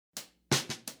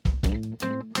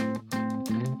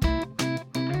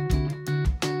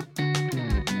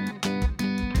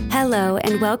Hello,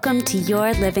 and welcome to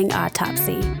Your Living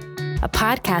Autopsy, a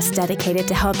podcast dedicated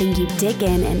to helping you dig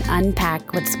in and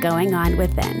unpack what's going on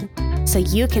within so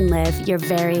you can live your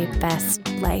very best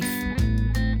life.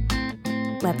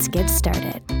 Let's get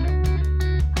started.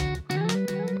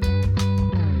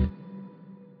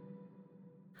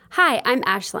 Hi, I'm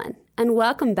Ashlyn, and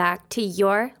welcome back to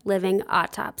Your Living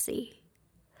Autopsy.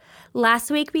 Last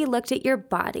week, we looked at your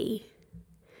body.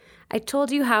 I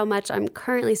told you how much I'm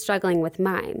currently struggling with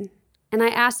mine, and I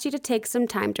asked you to take some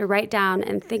time to write down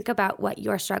and think about what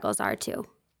your struggles are too.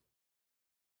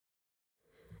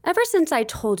 Ever since I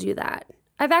told you that,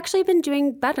 I've actually been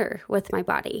doing better with my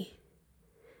body.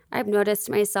 I've noticed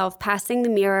myself passing the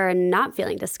mirror and not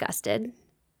feeling disgusted,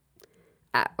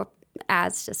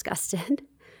 as disgusted,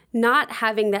 not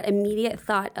having that immediate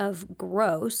thought of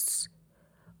gross,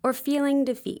 or feeling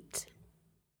defeat.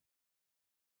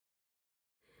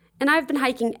 And I've been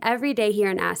hiking every day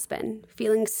here in Aspen,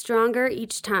 feeling stronger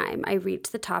each time I reach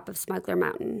the top of Smuggler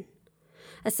Mountain.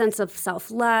 A sense of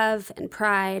self-love and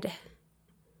pride.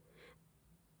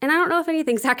 And I don't know if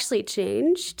anything's actually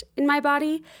changed in my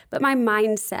body, but my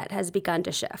mindset has begun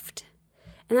to shift.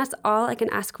 And that's all I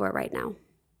can ask for right now.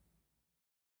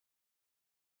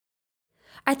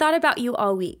 I thought about you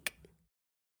all week.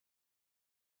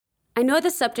 I know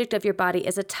the subject of your body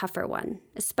is a tougher one,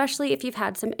 especially if you've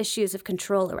had some issues of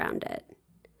control around it.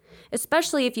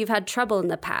 Especially if you've had trouble in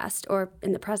the past or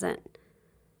in the present,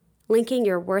 linking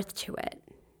your worth to it.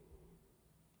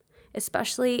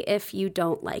 Especially if you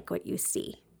don't like what you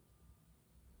see.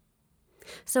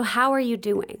 So how are you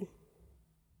doing?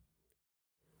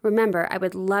 Remember, I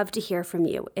would love to hear from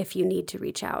you if you need to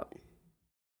reach out.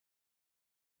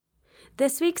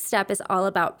 This week's step is all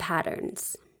about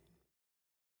patterns.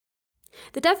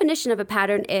 The definition of a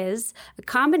pattern is a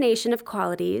combination of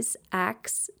qualities,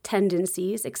 acts,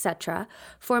 tendencies, etc.,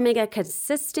 forming a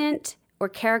consistent or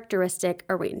characteristic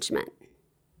arrangement.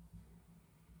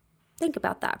 Think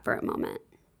about that for a moment.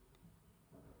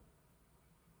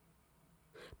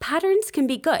 Patterns can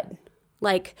be good,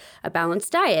 like a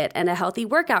balanced diet and a healthy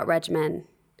workout regimen,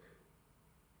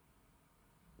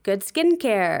 good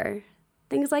skincare,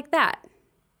 things like that.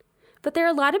 But there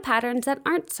are a lot of patterns that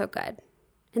aren't so good.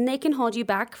 And they can hold you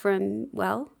back from,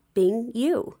 well, being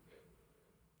you.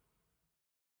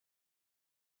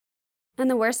 And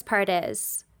the worst part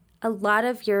is, a lot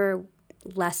of your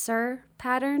lesser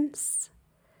patterns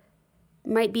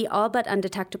might be all but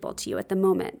undetectable to you at the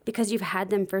moment because you've had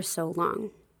them for so long.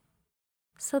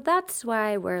 So that's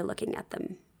why we're looking at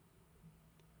them.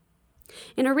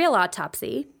 In a real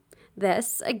autopsy,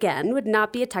 this, again, would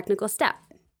not be a technical step.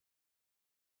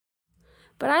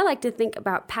 But I like to think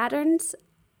about patterns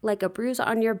like a bruise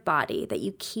on your body that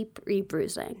you keep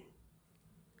rebruising.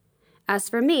 As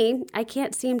for me, I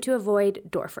can't seem to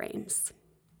avoid door frames.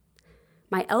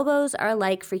 My elbows are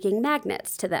like freaking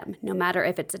magnets to them, no matter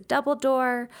if it's a double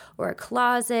door or a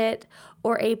closet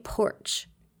or a porch.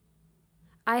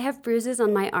 I have bruises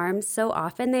on my arms so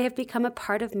often they have become a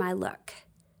part of my look.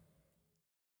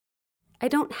 I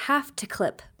don't have to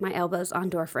clip my elbows on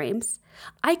door frames.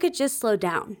 I could just slow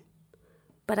down,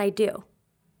 but I do.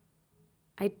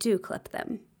 I do clip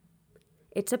them.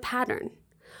 It's a pattern,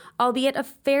 albeit a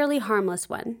fairly harmless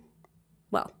one.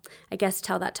 Well, I guess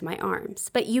tell that to my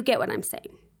arms, but you get what I'm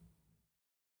saying.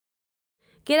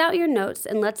 Get out your notes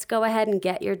and let's go ahead and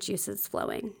get your juices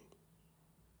flowing.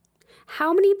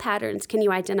 How many patterns can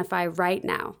you identify right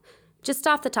now, just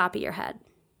off the top of your head?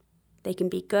 They can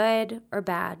be good or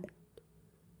bad.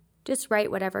 Just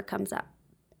write whatever comes up.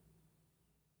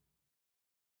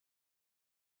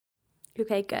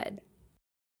 Okay, good.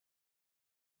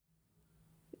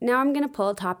 Now I'm going to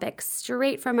pull topics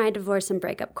straight from my divorce and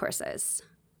breakup courses.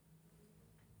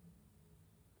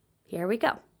 Here we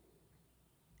go.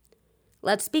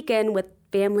 Let's begin with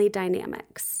family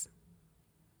dynamics.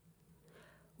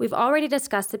 We've already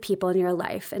discussed the people in your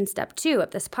life in step 2 of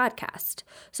this podcast,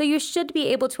 so you should be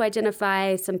able to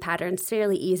identify some patterns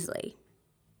fairly easily.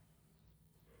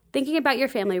 Thinking about your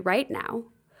family right now,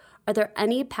 are there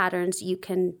any patterns you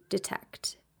can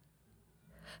detect?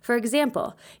 For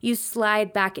example, you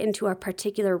slide back into a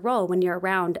particular role when you're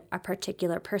around a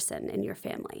particular person in your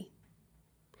family.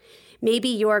 Maybe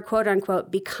you're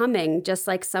quote-unquote becoming just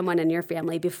like someone in your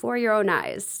family before your own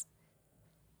eyes.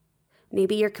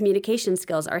 Maybe your communication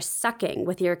skills are sucking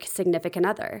with your significant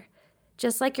other,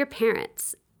 just like your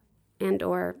parents and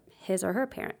or his or her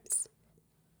parents.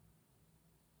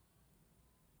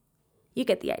 You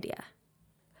get the idea.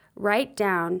 Write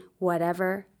down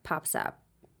whatever pops up.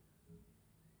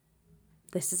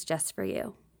 This is just for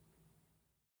you.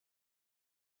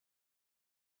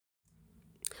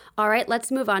 All right,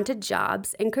 let's move on to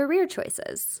jobs and career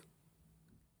choices.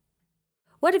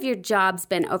 What have your jobs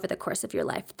been over the course of your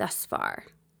life thus far?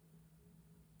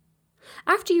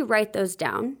 After you write those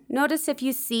down, notice if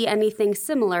you see anything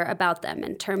similar about them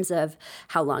in terms of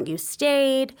how long you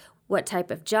stayed, what type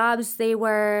of jobs they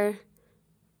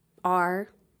are,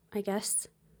 I guess.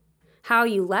 How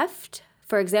you left,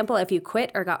 for example, if you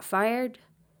quit or got fired,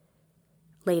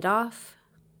 laid off.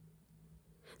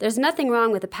 There's nothing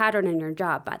wrong with a pattern in your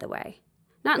job, by the way.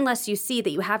 Not unless you see that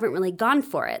you haven't really gone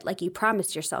for it like you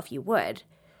promised yourself you would.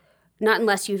 Not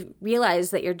unless you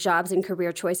realize that your jobs and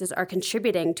career choices are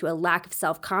contributing to a lack of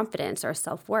self-confidence or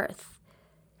self-worth.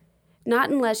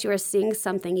 Not unless you are seeing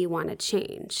something you want to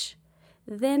change.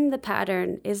 Then the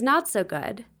pattern is not so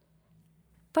good,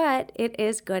 but it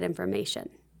is good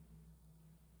information.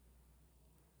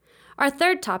 Our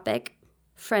third topic,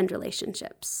 friend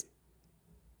relationships.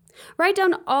 Write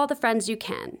down all the friends you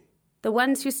can, the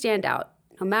ones who stand out,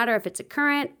 no matter if it's a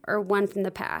current or one from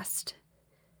the past.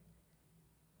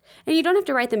 And you don't have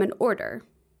to write them in order.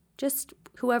 Just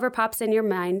whoever pops in your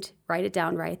mind, write it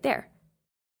down right there.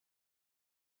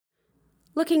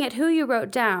 Looking at who you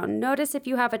wrote down, notice if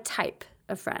you have a type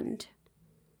of friend.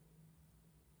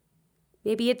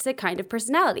 Maybe it's a kind of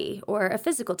personality or a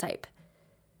physical type.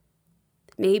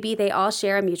 Maybe they all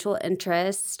share a mutual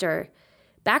interest or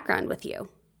background with you.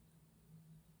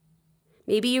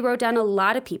 Maybe you wrote down a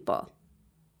lot of people.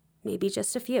 Maybe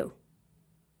just a few.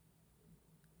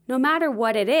 No matter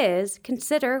what it is,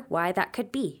 consider why that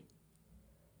could be.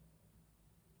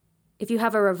 If you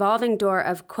have a revolving door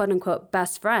of quote-unquote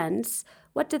best friends,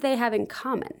 what do they have in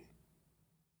common?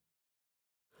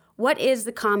 What is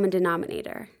the common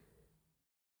denominator?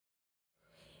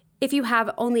 If you have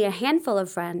only a handful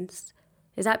of friends,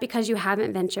 is that because you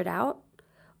haven't ventured out?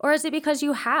 Or is it because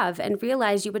you have and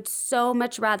realize you would so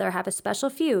much rather have a special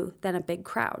few than a big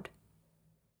crowd?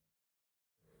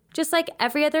 Just like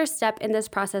every other step in this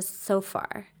process so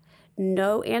far,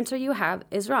 no answer you have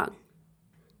is wrong.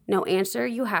 No answer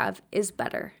you have is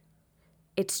better.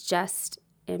 It's just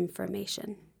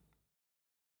information.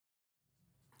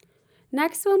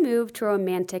 Next, we'll move to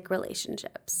romantic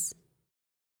relationships.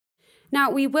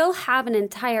 Now, we will have an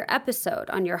entire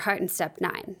episode on your heart in step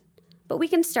 9, but we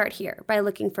can start here by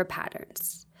looking for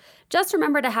patterns. Just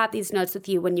remember to have these notes with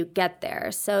you when you get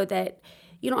there so that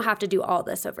you don't have to do all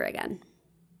this over again.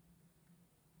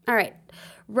 All right,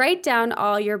 write down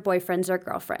all your boyfriends or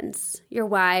girlfriends, your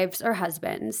wives or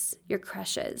husbands, your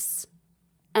crushes,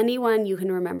 anyone you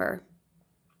can remember.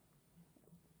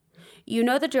 You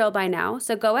know the drill by now,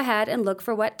 so go ahead and look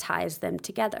for what ties them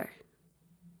together.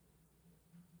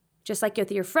 Just like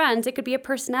with your friends, it could be a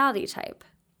personality type,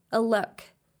 a look,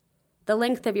 the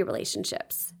length of your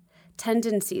relationships,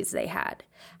 tendencies they had,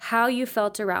 how you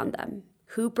felt around them,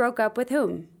 who broke up with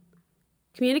whom,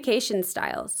 communication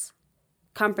styles,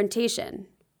 confrontation,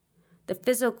 the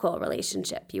physical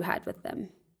relationship you had with them.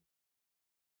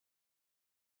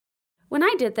 When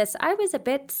I did this, I was a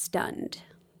bit stunned.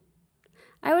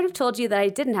 I would have told you that I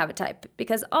didn't have a type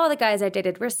because all the guys I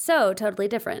dated were so totally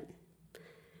different.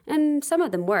 And some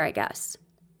of them were, I guess.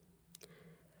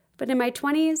 But in my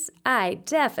 20s, I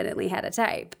definitely had a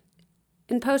type.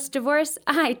 In post-divorce,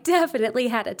 I definitely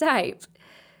had a type.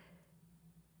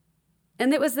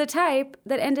 And it was the type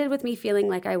that ended with me feeling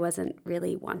like I wasn't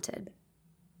really wanted.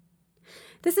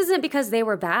 This isn't because they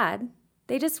were bad.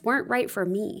 They just weren't right for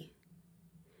me.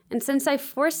 And since I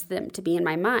forced them to be in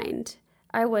my mind,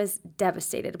 I was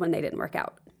devastated when they didn't work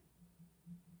out.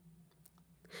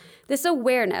 This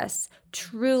awareness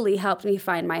truly helped me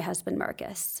find my husband,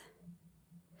 Marcus.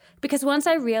 Because once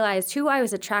I realized who I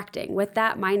was attracting with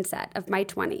that mindset of my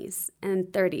 20s and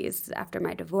 30s after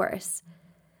my divorce,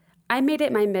 I made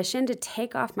it my mission to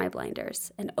take off my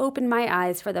blinders and open my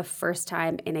eyes for the first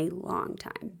time in a long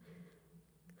time.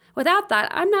 Without that,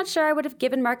 I'm not sure I would have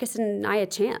given Marcus and I a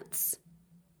chance.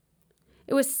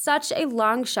 It was such a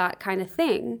long shot kind of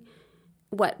thing,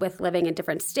 what with living in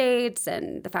different states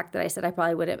and the fact that I said I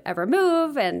probably wouldn't ever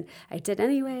move, and I did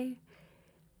anyway.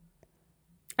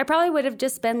 I probably would have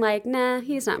just been like, nah,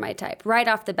 he's not my type, right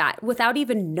off the bat, without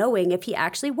even knowing if he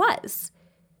actually was.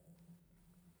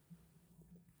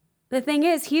 The thing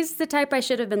is, he's the type I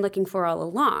should have been looking for all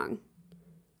along.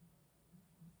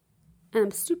 And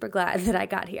I'm super glad that I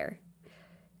got here.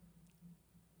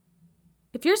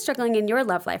 If you're struggling in your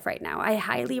love life right now, I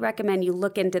highly recommend you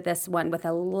look into this one with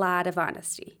a lot of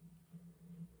honesty.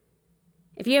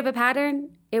 If you have a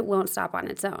pattern, it won't stop on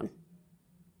its own.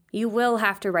 You will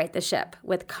have to right the ship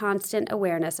with constant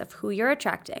awareness of who you're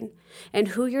attracting and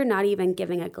who you're not even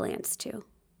giving a glance to.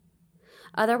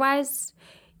 Otherwise,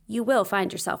 you will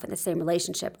find yourself in the same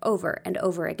relationship over and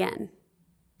over again.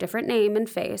 Different name and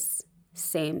face,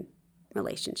 same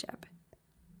relationship.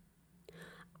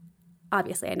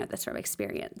 Obviously, I know this from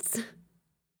experience.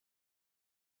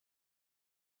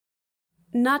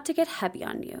 Not to get heavy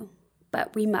on you,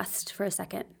 but we must for a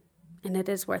second, and it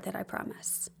is worth it, I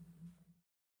promise.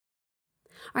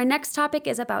 Our next topic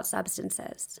is about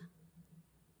substances,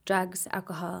 drugs,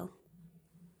 alcohol.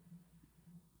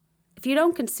 If you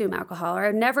don't consume alcohol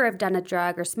or never have done a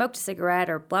drug or smoked a cigarette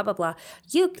or blah, blah, blah,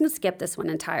 you can skip this one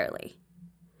entirely.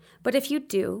 But if you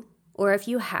do, or if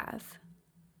you have,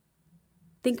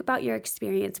 think about your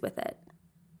experience with it.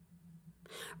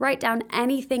 Write down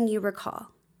anything you recall.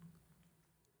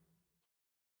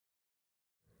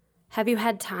 Have you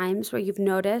had times where you've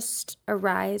noticed a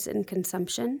rise in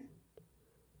consumption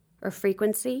or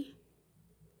frequency?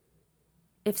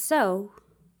 If so,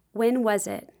 when was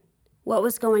it? What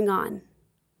was going on?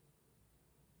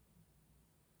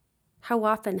 How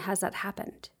often has that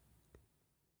happened?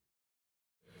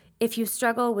 If you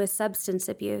struggle with substance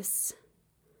abuse,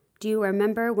 do you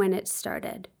remember when it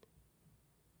started?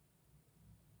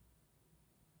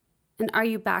 And are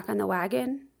you back on the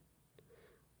wagon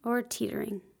or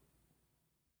teetering?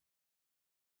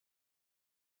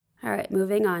 All right,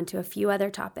 moving on to a few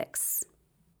other topics.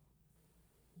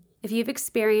 If you've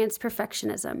experienced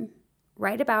perfectionism,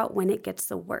 write about when it gets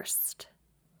the worst.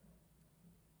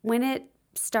 When it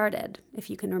started,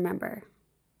 if you can remember,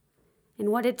 and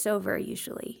what it's over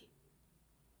usually.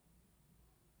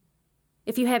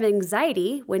 If you have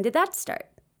anxiety, when did that start?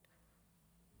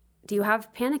 Do you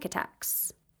have panic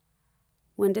attacks?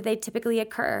 When do they typically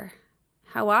occur?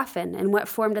 How often? And what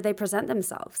form do they present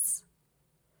themselves?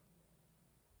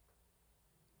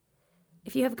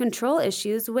 If you have control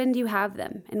issues, when do you have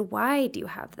them? And why do you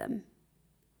have them?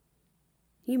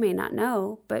 You may not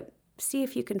know, but see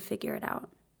if you can figure it out.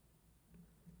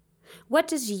 What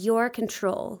does your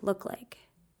control look like?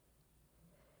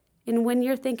 And when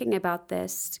you're thinking about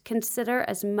this, consider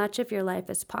as much of your life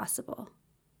as possible.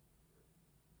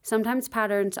 Sometimes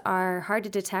patterns are hard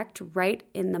to detect right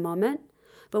in the moment,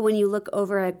 but when you look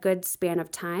over a good span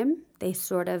of time, they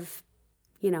sort of,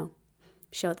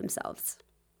 show themselves.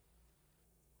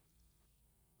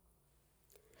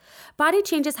 Body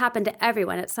changes happen to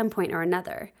everyone at some point or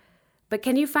another, but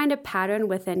can you find a pattern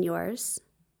within yours?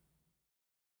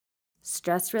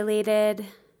 Stress-related,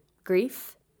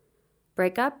 grief,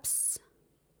 breakups,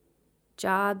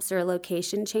 jobs or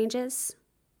location changes?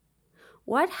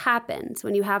 What happens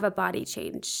when you have a body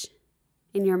change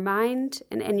in your mind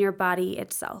and in your body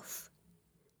itself?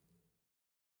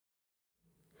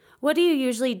 What do you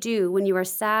usually do when you are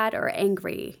sad or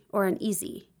angry or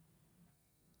uneasy?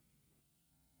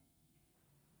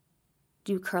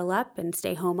 Do you curl up and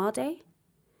stay home all day?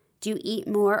 Do you eat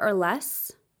more or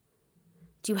less?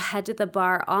 Do you head to the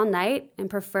bar all night and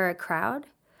prefer a crowd?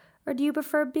 Or do you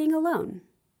prefer being alone?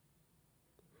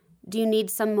 Do you need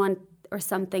someone or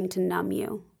something to numb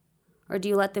you? Or do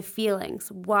you let the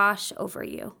feelings wash over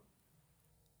you?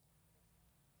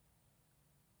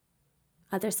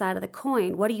 Other side of the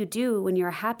coin, what do you do when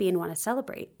you're happy and want to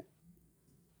celebrate?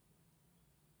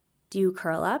 Do you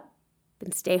curl up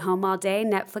and stay home all day,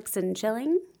 Netflix and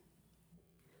chilling?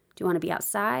 Do you want to be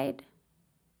outside?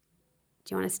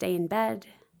 Do you want to stay in bed?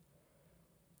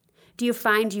 Do you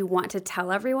find you want to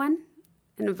tell everyone?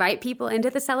 Invite people into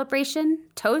the celebration?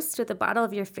 Toast with a bottle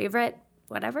of your favorite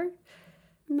whatever?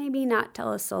 Maybe not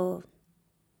tell a soul.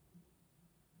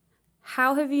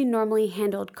 How have you normally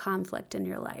handled conflict in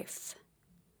your life?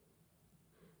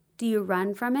 Do you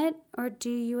run from it or do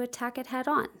you attack it head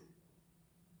on?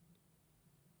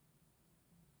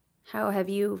 How have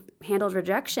you handled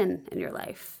rejection in your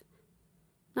life?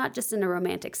 Not just in a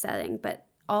romantic setting, but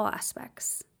all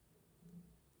aspects.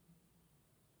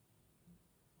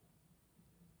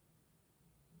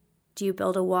 Do you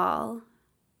build a wall?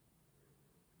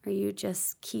 Or you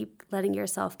just keep letting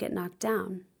yourself get knocked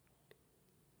down?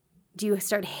 Do you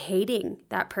start hating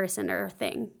that person or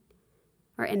thing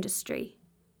or industry?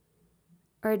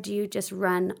 Or do you just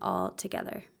run all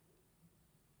together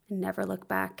and never look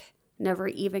back? Never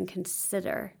even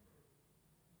consider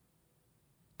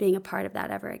being a part of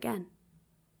that ever again?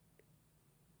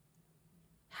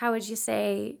 How would you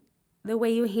say the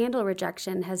way you handle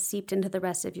rejection has seeped into the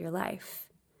rest of your life?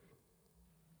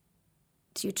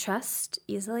 Do you trust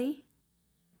easily?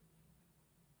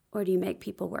 Or do you make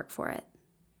people work for it?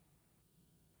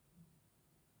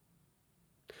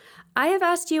 I have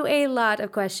asked you a lot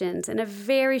of questions in a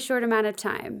very short amount of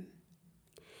time.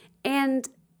 And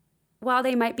while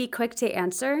they might be quick to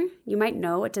answer, you might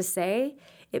know what to say,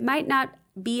 it might not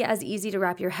be as easy to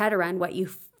wrap your head around what you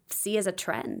see as a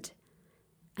trend?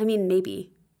 I mean,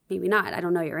 maybe not. I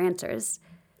don't know your answers.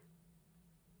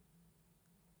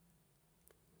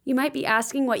 You might be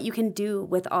asking what you can do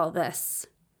with all this.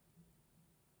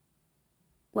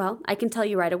 Well, I can tell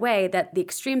you right away that the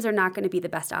extremes are not going to be the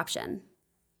best option.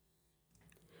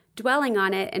 Dwelling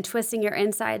on it and twisting your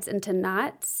insides into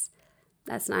knots,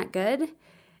 that's not good.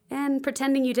 And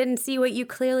pretending you didn't see what you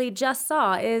clearly just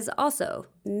saw is also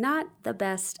not the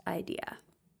best idea.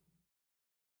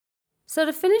 So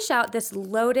to finish out this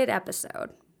loaded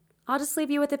episode, I'll just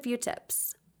leave you with a few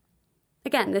tips.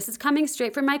 Again, this is coming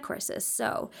straight from my courses,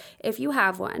 so if you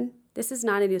have one, this is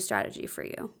not a new strategy for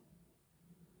you.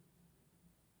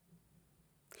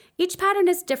 Each pattern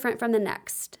is different from the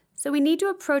next, so we need to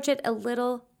approach it a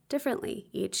little differently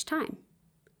each time.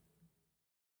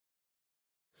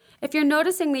 If you're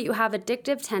noticing that you have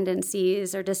addictive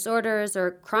tendencies or disorders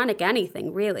or chronic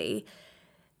anything, really,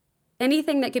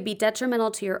 anything that could be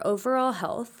detrimental to your overall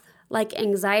health, like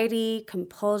anxiety,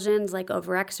 compulsions like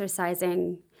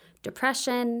overexercising,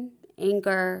 depression,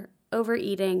 anger,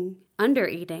 overeating,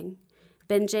 undereating,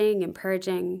 binging, and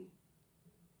purging,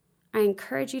 I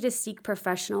encourage you to seek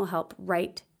professional help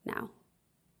right now.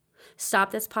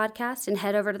 Stop this podcast and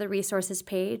head over to the resources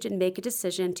page and make a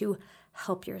decision to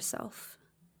help yourself.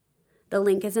 The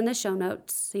link is in the show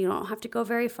notes, so you don't have to go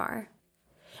very far.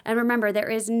 And remember, there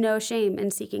is no shame in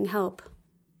seeking help.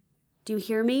 Do you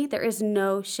hear me? There is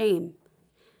no shame.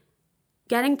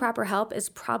 Getting proper help is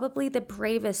probably the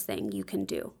bravest thing you can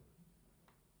do.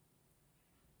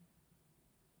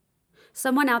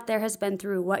 Someone out there has been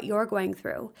through what you're going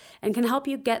through and can help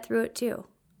you get through it too.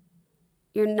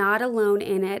 You're not alone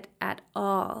in it at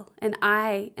all, and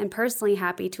I am personally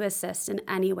happy to assist in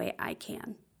any way I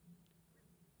can.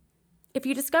 If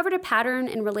you discovered a pattern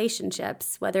in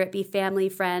relationships, whether it be family,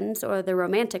 friends, or the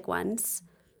romantic ones,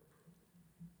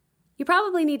 you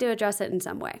probably need to address it in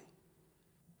some way.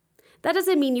 That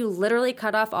doesn't mean you literally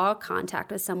cut off all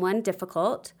contact with someone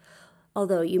difficult,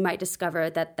 although you might discover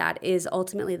that that is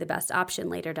ultimately the best option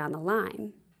later down the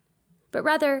line. But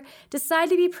rather, decide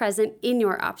to be present in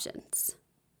your options.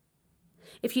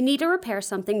 If you need to repair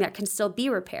something that can still be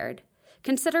repaired,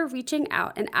 consider reaching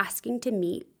out and asking to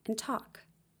meet and talk.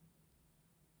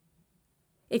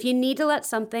 If you need to let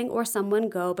something or someone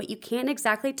go, but you can't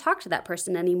exactly talk to that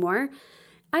person anymore,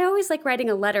 I always like writing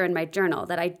a letter in my journal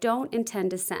that I don't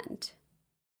intend to send.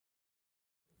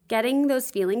 Getting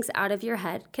those feelings out of your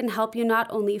head can help you not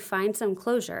only find some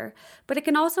closure, but it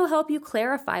can also help you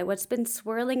clarify what's been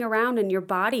swirling around in your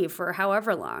body for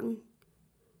however long.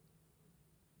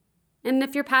 And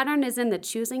if your pattern is in the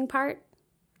choosing part,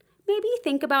 maybe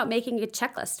think about making a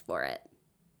checklist for it.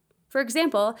 For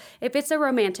example, if it's a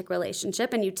romantic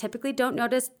relationship and you typically don't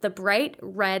notice the bright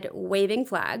red waving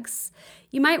flags,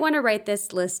 you might want to write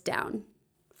this list down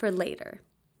for later.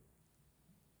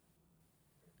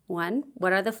 1,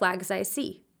 what are the flags I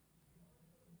see?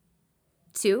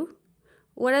 2,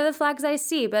 what are the flags I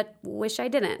see but wish I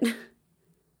didn't?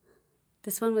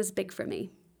 This one was big for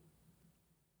me.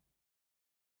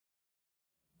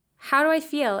 How do I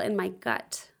feel in my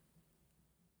gut?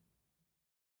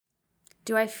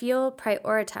 Do I feel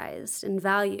prioritized and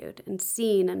valued and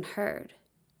seen and heard?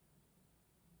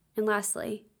 And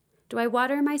lastly, do I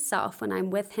water myself when I'm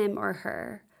with him or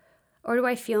her, or do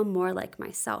I feel more like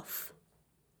myself?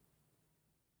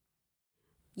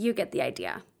 You get the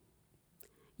idea.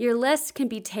 Your list can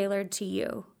be tailored to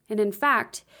you, and in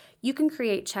fact, you can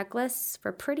create checklists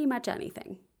for pretty much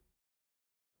anything.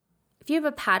 If you have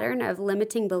a pattern of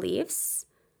limiting beliefs,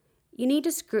 you need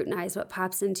to scrutinize what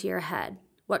pops into your head,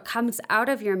 what comes out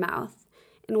of your mouth,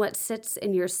 and what sits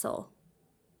in your soul.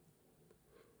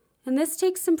 And this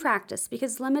takes some practice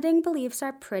because limiting beliefs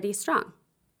are pretty strong.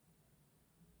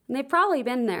 And they've probably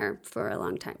been there for a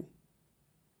long time.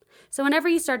 So whenever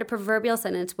you start a proverbial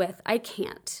sentence with, I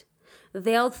can't,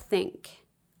 they'll think,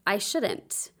 I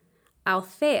shouldn't, I'll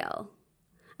fail,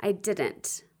 I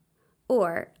didn't,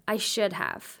 or I should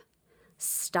have,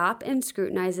 stop and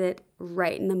scrutinize it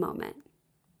right in the moment.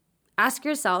 Ask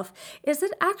yourself, is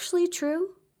it actually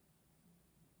true?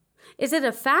 Is it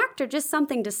a fact or just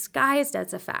something disguised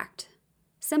as a fact,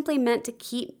 simply meant to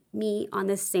keep me on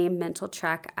the same mental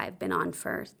track I've been on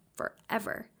for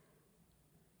forever?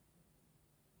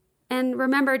 And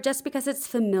remember, just because it's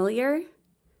familiar,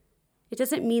 it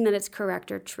doesn't mean that it's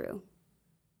correct or true.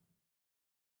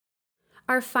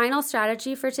 Our final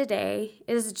strategy for today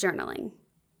is journaling,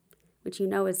 which you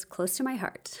know is close to my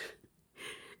heart.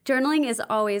 Journaling is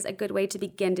always a good way to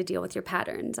begin to deal with your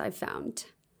patterns, I've found.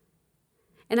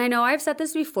 And I know I've said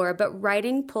this before, but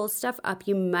writing pulls stuff up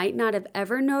you might not have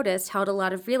ever noticed held a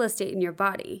lot of real estate in your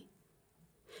body.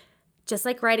 Just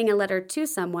like writing a letter to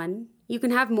someone, you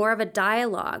can have more of a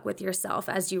dialogue with yourself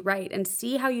as you write and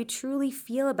see how you truly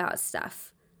feel about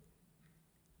stuff.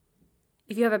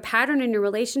 If you have a pattern in your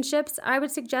relationships, I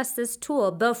would suggest this tool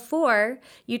before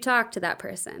you talk to that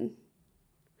person.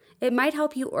 It might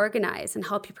help you organize and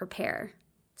help you prepare,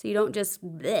 so you don't just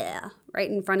bleh right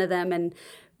in front of them and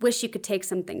wish you could take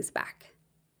some things back.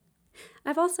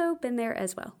 I've also been there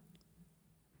as well.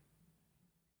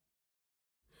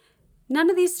 None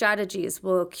of these strategies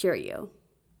will cure you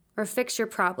or fix your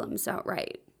problems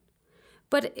outright.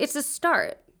 But it's a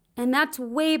start, and that's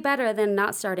way better than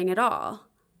not starting at all.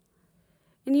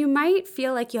 And you might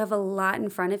feel like you have a lot in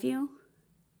front of you,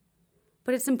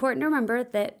 but it's important to remember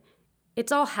that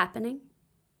it's all happening,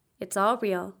 it's all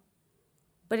real,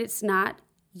 but it's not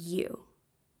you.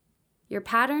 Your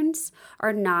patterns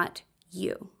are not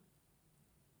you.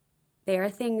 They are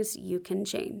things you can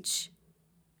change.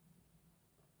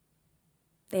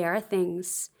 They are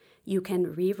things you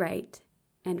can rewrite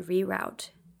and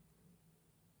reroute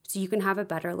so you can have a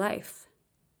better life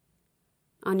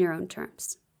on your own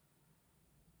terms.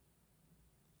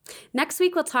 Next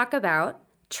week, we'll talk about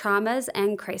traumas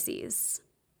and crises.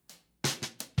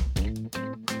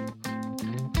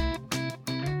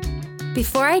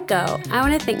 Before I go, I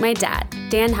want to thank my dad,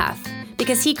 Dan Huff,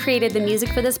 because he created the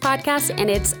music for this podcast, and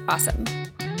it's awesome.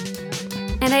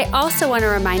 And I also want to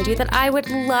remind you that I would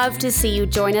love to see you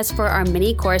join us for our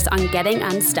mini course on getting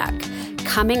unstuck,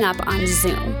 coming up on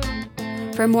Zoom.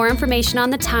 For more information on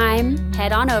the time,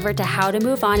 head on over to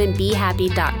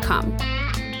howtomoveonandbehappy.com.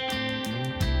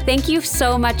 Thank you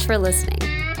so much for listening.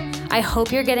 I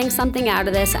hope you're getting something out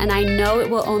of this, and I know it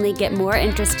will only get more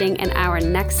interesting in our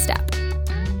next step.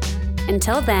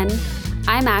 Until then,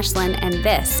 I'm Ashlyn, and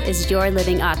this is Your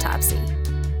Living Autopsy.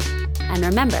 And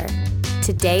remember,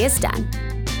 today is done,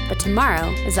 but tomorrow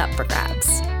is up for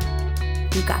grabs.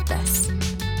 You got this.